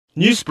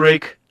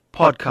Newsbreak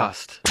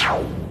Podcast.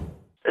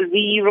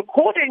 The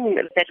recording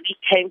that we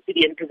came to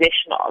be in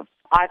possession of,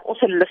 I've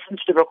also listened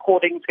to the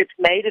recordings. It's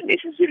made in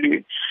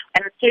isiZulu,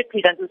 and it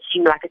certainly doesn't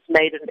seem like it's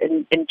made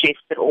in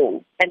jest at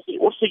all. And he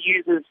also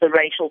uses the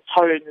racial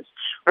tones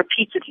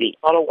repeatedly,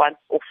 not a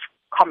once-off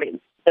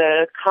comment.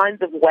 The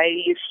kinds of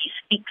ways he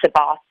speaks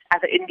about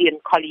other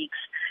Indian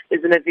colleagues is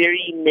in a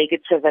very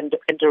negative and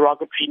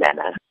derogatory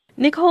manner.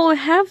 Nicole,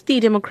 have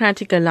the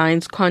Democratic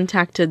Alliance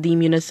contacted the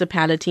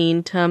municipality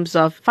in terms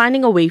of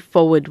finding a way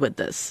forward with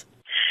this?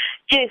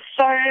 Yes,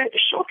 so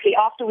shortly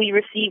after we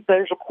received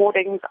those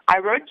recordings, I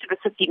wrote to the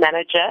city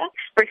manager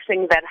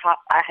expressing that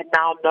I had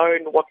now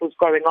known what was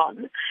going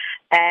on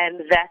and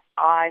that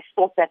I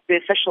thought that the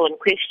official in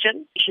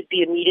question should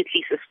be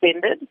immediately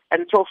suspended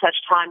until such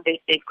time that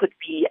there could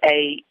be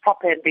a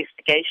proper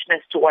investigation as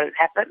to what had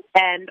happened.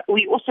 And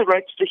we also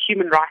wrote to the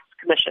Human Rights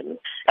Commission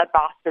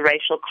about the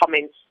racial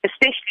comments,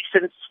 especially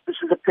since this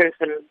is a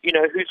person,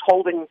 who's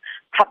holding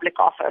public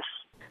office.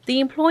 The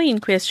employee in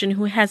question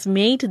who has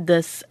made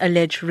this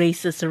alleged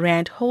racist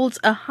rant holds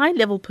a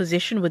high-level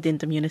position within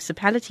the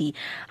municipality.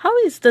 How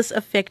is this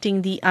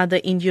affecting the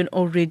other Indian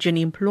origin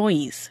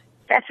employees?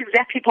 That's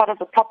exactly part of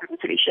the problem,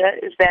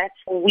 Taliesha, is that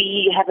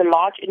we have a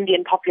large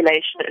Indian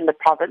population in the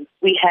province.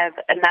 We have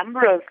a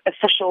number of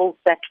officials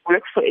that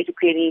work for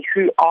eThekwini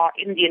who are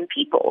Indian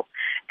people.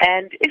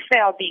 And if they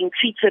are being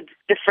treated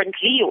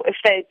differently or if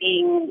they're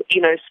being,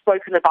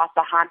 spoken about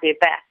behind their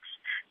backs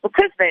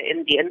because they're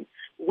Indian,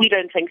 we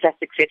don't think that's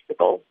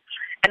acceptable.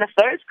 And if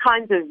those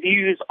kinds of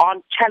views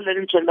aren't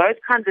challenged and those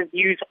kinds of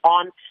views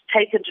aren't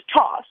taken to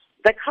task,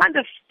 the kind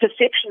of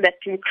perception that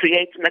can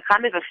create and the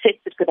kind of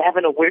effect it could have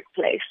in a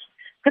workplace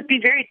could be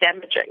very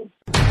damaging.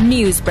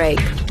 Newsbreak,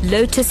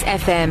 Lotus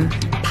FM,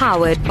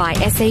 powered by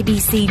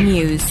SABC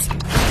News.